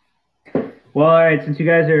 Well, all right. Since you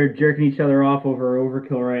guys are jerking each other off over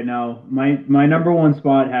Overkill right now, my number one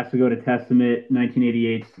spot has to go to Testament,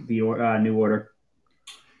 1988's The New Order.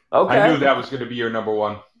 Okay. I knew that was going to be your number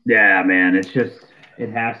one. Yeah, man. It's just it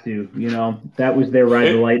has to. You know, that was their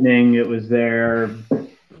Ride the Lightning. It was their.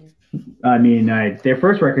 I mean, their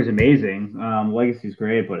first record's amazing. Legacy's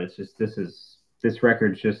great, but it's just this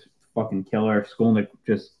record's just fucking killer. Skolnick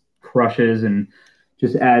just crushes and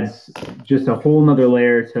just adds just a whole nother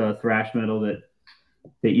layer to thrash metal that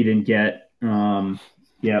you didn't get.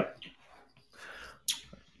 Yep.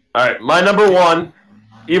 All right, my number one.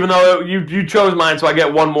 Even though you chose mine, so I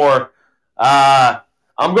get one more.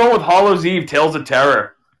 I'm going with Hollow's Eve, Tales of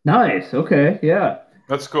Terror. Nice. Okay. Yeah.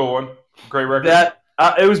 That's a cool one. Great record.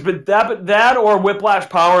 It was that or Whiplash,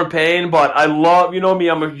 Power and Pain. But I love, you know me,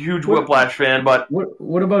 I'm a huge Whiplash fan. But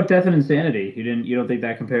what about Death and Insanity? You don't think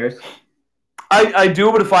that compares? I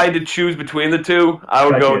do, but if I had to choose between the two, I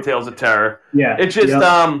would go with Tales of Terror. Yeah. It's just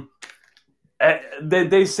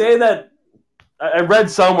they say that I read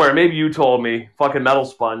somewhere, maybe you told me, fucking Metal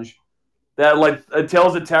Sponge, that like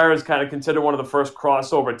Tales of Terror is kind of considered one of the first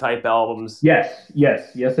crossover type albums. Yes,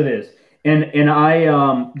 it is. And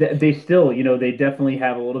I they still, you know, they definitely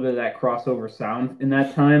have a little bit of that crossover sound in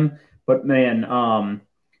that time. But man,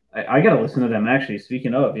 I gotta listen to them actually.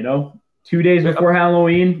 Speaking of, you know, 2 days before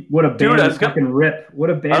Halloween, what a band to fucking rip! What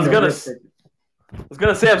a band! I was gonna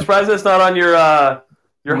say, I'm surprised that's not on your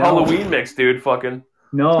Halloween mix, dude. Fucking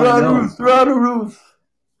no.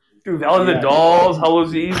 Dude, Valley of the Dolls,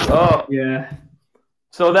 Hollow's Eve. Oh yeah.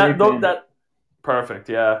 So that perfect.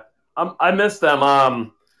 Yeah, I miss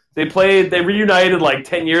them. They reunited like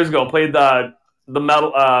 10 years ago. Played the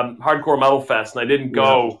metal hardcore metal fest, and I didn't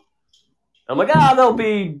go. Yeah. I'm like, they'll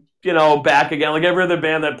be back again. Like every other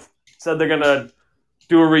band that said they're gonna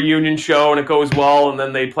do a reunion show and it goes well, and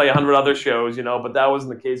then they play 100 other shows, but that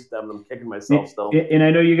wasn't the case with them. I'm kicking myself still. And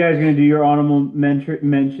I know you guys are going to do your honorable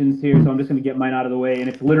mentions here, so I'm just going to get mine out of the way. And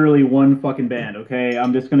it's literally one fucking band, okay?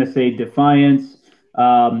 I'm just going to say Defiance. They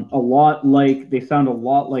sound a lot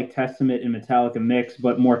like Testament and Metallica mix,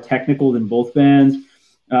 but more technical than both bands.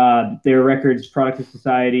 Their records, Product of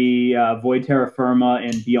Society, Void Terra Firma,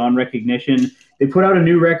 and Beyond Recognition. They put out a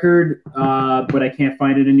new record, but I can't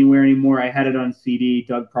find it anywhere anymore. I had it on CD.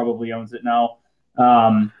 Doug probably owns it now.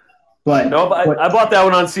 I bought that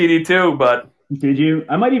one on CD too. But did you?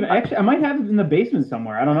 I might have it in the basement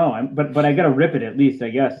somewhere. I don't know. But I got to rip it at least, I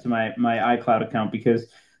guess, to my iCloud account because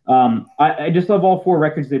I just love all four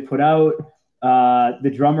records they put out.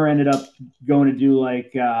 The drummer ended up going to do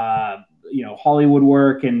like Hollywood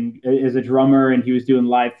work and as a drummer, and he was doing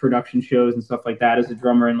live production shows and stuff like that as a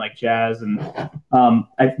drummer in like jazz. And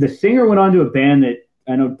the singer went on to a band that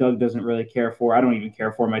I know Doug doesn't really care for. I don't even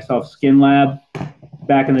care for myself. Skin Lab,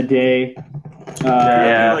 back in the day.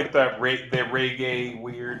 Like that reggae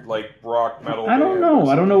weird like rock metal. I don't know.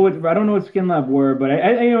 I don't know what Skin Lab were, but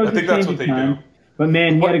I think that's what they do. But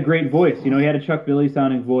man, he had a great voice. He had a Chuck Billy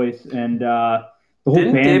sounding voice, and the whole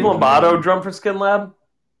band. Didn't Dave Lombardo drum for Skin Lab?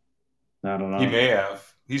 I don't know. He may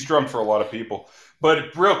have. He's drummed for a lot of people.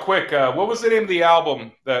 But real quick, what was the name of the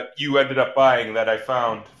album that you ended up buying that I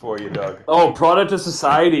found for you, Doug? Oh, Product of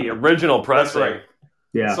Society, original pressing. That's right.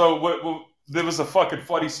 Yeah. So there was a fucking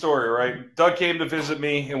funny story, right? Doug came to visit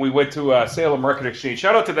me, and we went to Salem Record Exchange.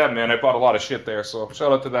 Shout out to them, man. I bought a lot of shit there, so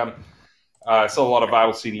shout out to them. I sell a lot of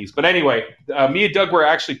vinyl CDs. But anyway, me and Doug were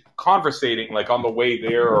actually conversating like on the way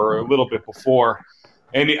there or a little bit before.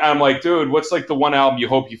 And I'm like, dude, what's like the one album you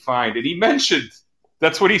hope you find? And he mentioned,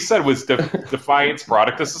 that's what he said was Defiance,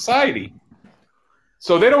 Product of Society.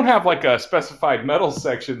 So they don't have like a specified metal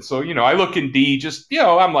section. So, I look in D,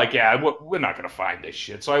 I'm like, we're not going to find this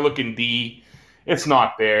shit. So I look in D, it's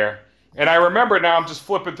not there. And I remember now I'm just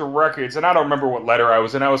flipping through records, and I don't remember what letter I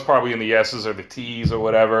was in. I was probably in the S's or the T's or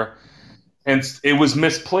whatever. And it was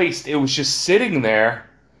misplaced. It was just sitting there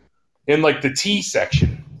in like the T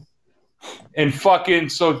section. And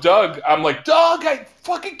so Doug, I'm like, Doug, I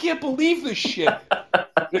fucking can't believe this shit.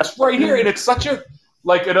 It's right here. And it's such an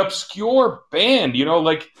obscure band,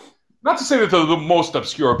 like, not to say that they're the most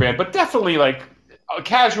obscure band, but definitely like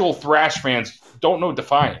casual thrash fans don't know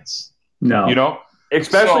Defiance. No.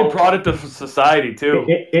 Especially Product of Society, too.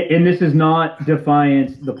 And this is not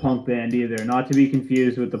Defiance, the punk band either, not to be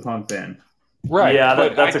confused with the punk band. Right. Yeah,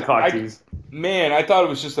 that's a cock tease. Man, I thought it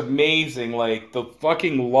was just amazing, like the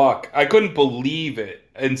fucking luck. I couldn't believe it.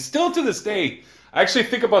 And still to this day, I actually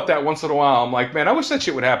think about that once in a while. I'm like, man, I wish that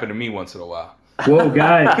shit would happen to me once in a while. Whoa,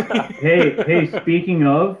 guys. Hey, speaking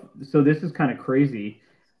of, so this is kind of crazy.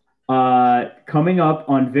 Coming up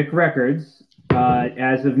on Vic Records,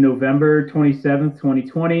 as of November 27th,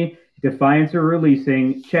 2020, Defiance are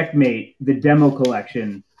releasing Checkmate, the demo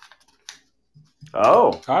collection.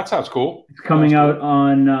 Oh, that sounds cool. It's coming out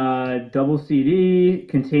on double CD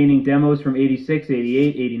containing demos from 86,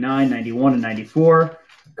 88, 89, 91, and 94.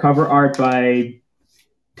 Cover art by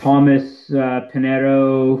Thomas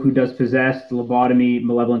Pinero, who does Possessed, Lobotomy,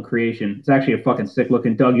 Malevolent Creation. It's actually a fucking sick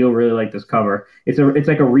looking. Doug, you'll really like this cover. It's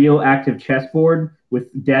like a real active chessboard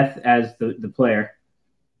with Death as the player.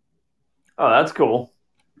 Oh, that's cool.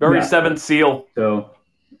 Very Seventh Seal. So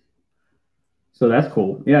that's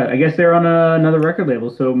cool. Yeah, I guess they're on another record label,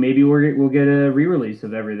 so maybe we'll get a re-release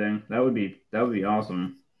of everything. That would be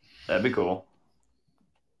awesome. That'd be cool.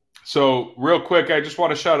 So real quick, I just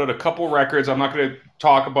want to shout out a couple records. I'm not going to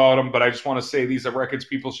talk about them, but I just want to say these are records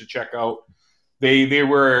people should check out. They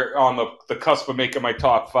were on the cusp of making my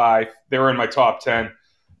top 5. They were in my top 10.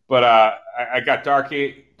 But I got Dark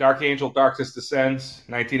Angel, Darkness Descends,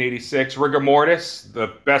 1986. Rigor Mortis,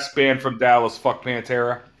 the best band from Dallas. Fuck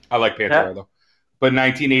Pantera. I like Pantera, though. But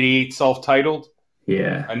 1988, self-titled.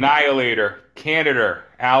 Yeah. Annihilator, Canada,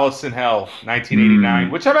 Alice in Hell,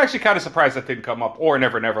 1989, which I'm actually kind of surprised that didn't come up, or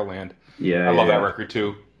Never Neverland. Yeah, I love that record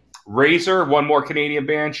too. Razor, one more Canadian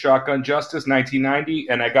band, Shotgun Justice, 1990,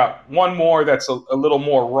 and I got one more that's a little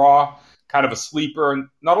more raw, kind of a sleeper, and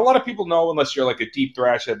not a lot of people know unless you're like a deep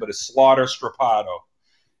thrash head, but it's Slaughter Strapato.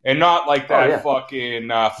 And not like that fucking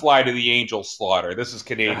Fly to the Angels Slaughter. This is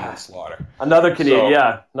Canadian Slaughter. Another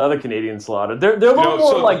Canadian Slaughter. They're a little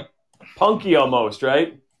more like punky almost,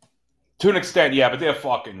 right? To an extent, yeah, but they're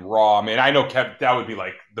fucking raw, man. I know that would be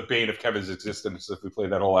like the bane of Kevin's existence if we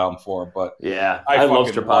played that whole album for him. But yeah, I love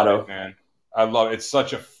Strapato, man. I love it. It's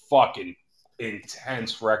such a fucking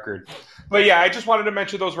intense record. But yeah, I just wanted to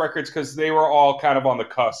mention those records because they were all kind of on the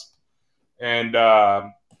cusp. And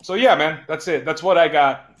so yeah, man, that's it. That's what I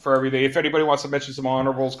got for everything. If anybody wants to mention some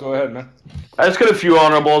honorables, go ahead, man. I just got a few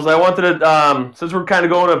honorables. I wanted to, since we're kind of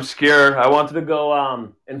going obscure, I wanted to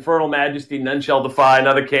go Infernal Majesty, None Shall Defy,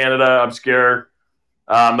 another Canada obscure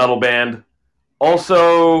metal band.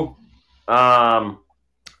 Also, oh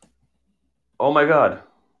my God.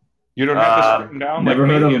 You don't have this written down? Never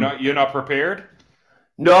heard of them. You're not prepared?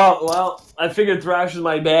 No, well, I figured thrash is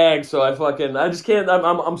my bag, so I just can't.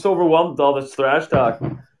 I'm so overwhelmed with all this thrash talk.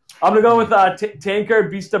 I'm gonna go with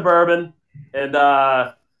Tankard, Beast of Bourbon, and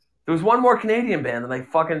there was one more Canadian band that I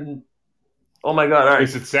fucking. Oh my God! All right.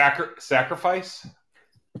 Is it Sacrifice?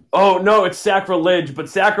 Oh no, it's Sacrilege, but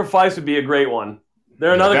Sacrifice would be a great one.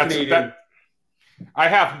 They're another Canadian. I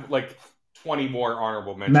have like 20 more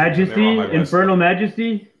honorable mentions. Majesty, Infernal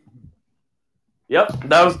Majesty. Yep,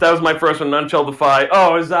 that was my first one. None Shall Defy.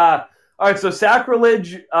 Oh, it was all right. So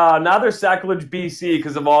Sacrilege. Now there's Sacrilege BC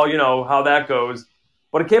because of all how that goes.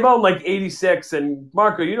 But it came out in like '86, and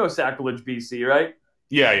Marco, you know Sacrilege BC, right?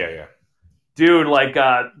 Yeah. Dude, like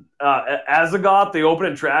Azagoth, the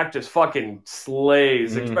opening track just fucking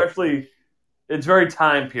slays. Especially, it's very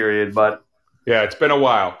time period, but yeah, it's been a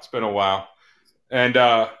while. And what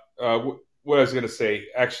I was gonna say,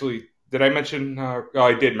 actually. Did I mention?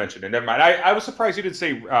 I did mention it. Never mind. I was surprised you didn't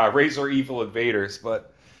say Razor Evil Invaders,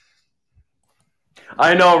 but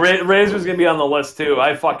I know Razor's gonna be on the list too.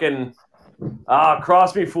 I fucking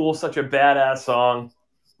Cross Me Fool, such a badass song.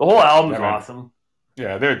 The whole album's awesome.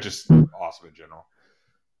 Yeah, they're just awesome in general.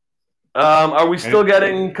 Are we still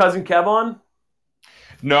getting Cousin Kev on?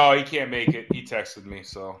 No, he can't make it. He texted me,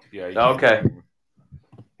 so yeah. Okay.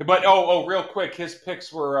 But real quick, his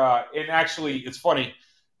picks were, and actually, it's funny.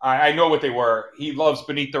 I know what they were. He loves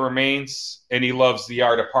Beneath the Remains, and he loves The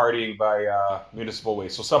Art of Partying by Municipal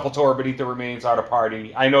Waste. So Sepultura, Beneath the Remains, Art of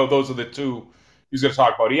Partying. I know those are the two he was going to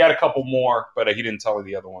talk about. He had a couple more, but he didn't tell me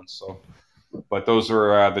the other ones. So, but those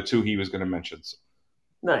were the two he was going to mention. So.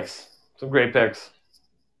 Nice. Some great picks.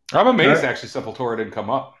 I'm amazed, actually, Sepultura didn't come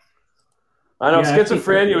up. I know,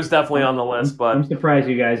 Schizophrenia was definitely on the list, but I'm surprised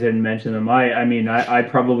you guys didn't mention them. I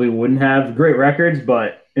probably wouldn't have. Great records,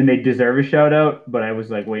 and they deserve a shout out, but I was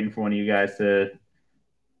like waiting for one of you guys to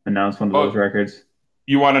announce one of those records.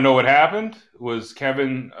 You want to know what happened? Was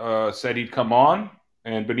Kevin said he'd come on,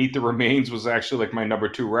 and Beneath the Remains was actually like my number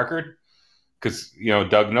 2 record because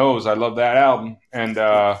Doug knows I love that album, and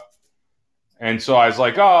so I was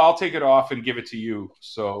like, oh, I'll take it off and give it to you.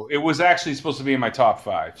 So it was actually supposed to be in my top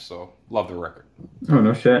 5. So love the record. Oh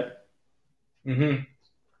no shit. Mm-hmm.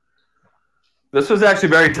 This was actually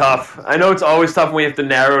very tough. I know it's always tough when we have to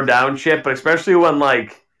narrow down shit, but especially when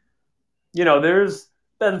there's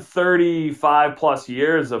been 35 plus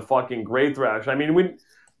years of fucking great thrash. I mean,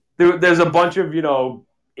 there's a bunch of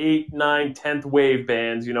 8, 9, 10th wave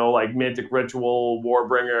bands, like Mantic Ritual,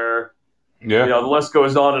 Warbringer. Yeah. The list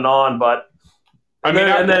goes on and on. But Go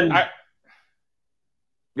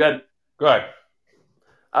ahead.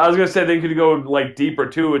 I was gonna say they could go like deeper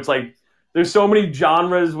too. It's like there's so many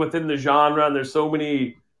genres within the genre, and there's so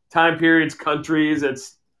many time periods, countries.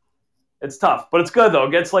 It's tough, but it's good though.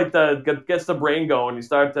 It gets the brain going. You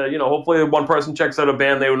start to hopefully one person checks out a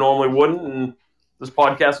band they normally wouldn't, and this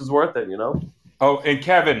podcast was worth it. Oh, and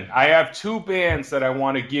Kevin, I have 2 bands that I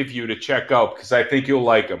want to give you to check out because I think you'll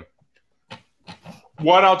like them.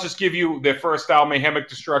 One, I'll just give you their first album, Mayhemic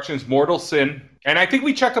Destruction's Mortal Sin, and I think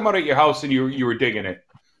we checked them out at your house, and you were digging it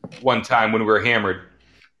one time when we were hammered.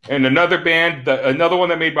 And another band, another one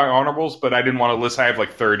that made my honorables, but I didn't want to list. I have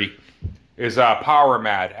like 30. Is Power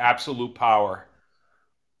Mad, Absolute Power.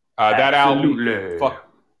 That album,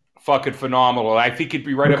 fucking phenomenal. I think it'd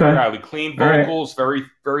be right up your alley. Clean vocals, very,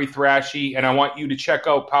 very thrashy, and I want you to check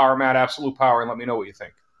out Power Mad, Absolute Power, and let me know what you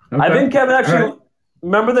think. Okay. I think Kevin actually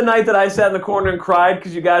remember the night that I sat in the corner and cried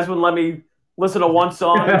because you guys wouldn't let me listen to one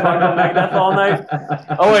song and talk about Megadeth all night.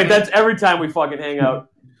 Oh wait, that's every time we fucking hang out.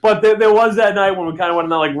 But there was that night when we kind of went on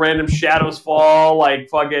that like random Shadows Fall, like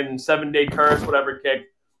fucking 7 Day Curse, whatever kick.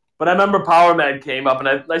 But I remember Power Mad came up,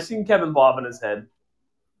 and I seen Kevin bobbing his head.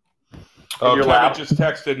 Oh, Kevin just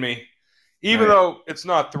texted me. Even though it's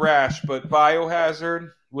not thrash, but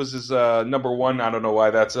Biohazard was his number 1. I don't know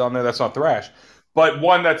why that's on there. That's not thrash. But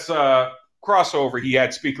one that's crossover, he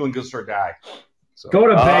had Speak Lingus or Die. So. Go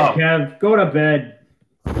to bed, Kev. Go to bed.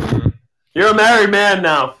 You're a married man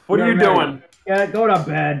now. What are you doing? Yeah, go to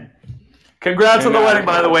bed. Congrats on the wedding,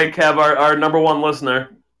 by the way, Kev, our number 1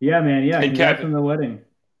 listener. Yeah, man. Yeah, and congrats on the wedding.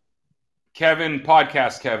 Kevin,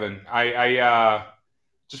 I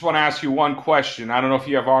just want to ask you one question. I don't know if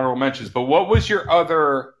you have honorable mentions, but what was your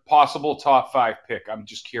other possible top 5 pick? I'm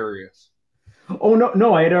just curious. Oh,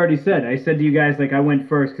 no, I had already said. I said to you guys, like, I went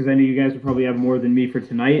first because I knew you guys would probably have more than me for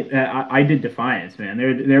tonight. I did Defiance, man.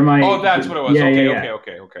 They're my... Oh, that's what it was. Okay.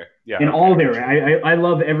 Yeah. And all their... I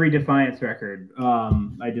love every Defiance record. They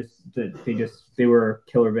were a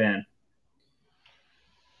killer band.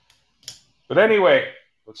 But anyway,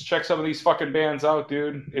 let's check some of these fucking bands out,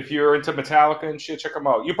 dude. If you're into Metallica and shit, check them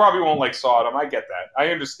out. You probably won't like Sodom. I get that.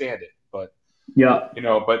 I understand it, but... Yeah.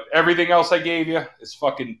 But everything else I gave you is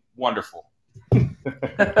fucking wonderful. All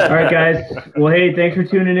right, guys. Well, hey, thanks for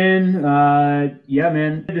tuning in. Yeah,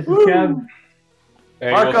 man. This is Kev.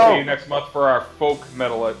 Hey, Marco. We'll see you next month for our folk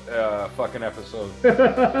metal fucking episode.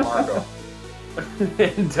 Marco.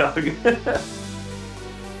 And Doug.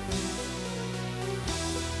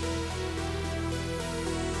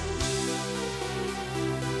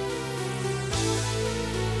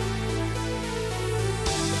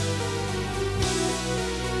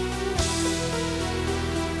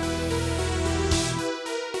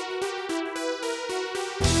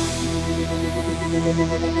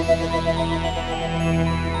 Thank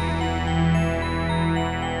you.